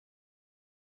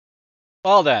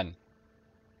Well then,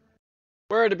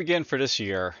 where to begin for this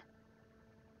year?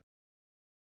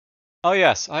 Oh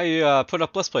yes, I put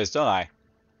up Let's Plays, don't I?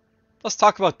 Let's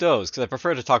talk about those, because I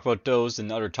prefer to talk about those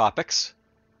than other topics.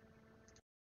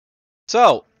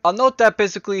 So, I'll note that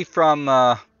basically from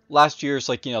last year's,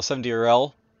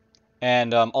 70RL,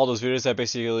 and all those videos I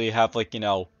basically have,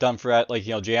 done for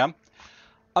that, jam,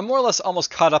 I'm more or less almost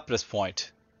caught up at this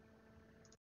point.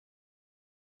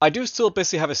 I do still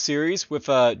basically have a series with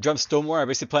Drum Stoneware I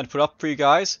basically plan to put up for you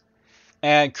guys,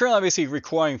 and currently I'm basically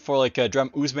recording for, Drum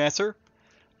Oozemaster.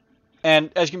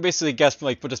 And as you can basically guess from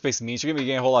what this basically means, you're gonna be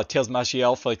getting a whole lot of Tales of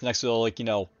Maj'Eyal for the next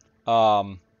little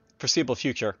foreseeable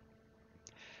future.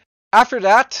 After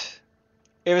that,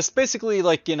 if it's basically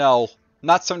not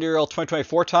 70-year-old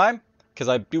 2024 time, because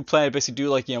I do plan to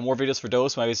basically do more videos for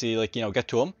those when I basically get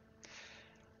to them.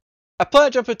 I plan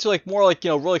to jump into more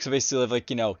roguelikes that basically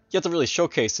you have to really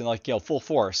showcase in full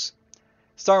force.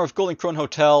 Starting with Golden Crone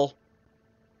Hotel,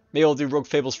 maybe I'll do Rogue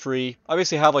Fables free. I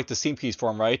basically have the Steam keys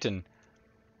for them, right? And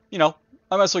I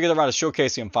might as well get around to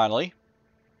showcasing them finally.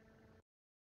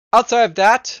 Outside of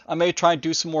that, I may try and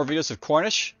do some more videos of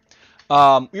Cornish.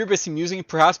 We were basically musing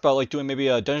perhaps about doing maybe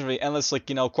a Dungeon of the Endless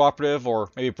cooperative, or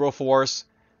maybe Broforce,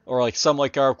 or some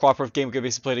our cooperative game we could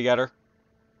basically play together.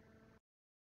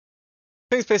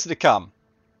 Things basically to come.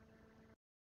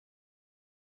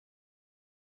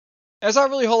 There's not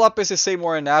really a whole lot basically to say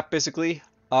more than that basically.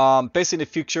 Basically in the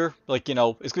future, it's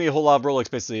gonna be a whole lot of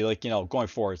roguelikes basically going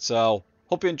forward. So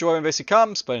hope you enjoy when it basically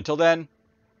comes, but until then,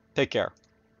 take care.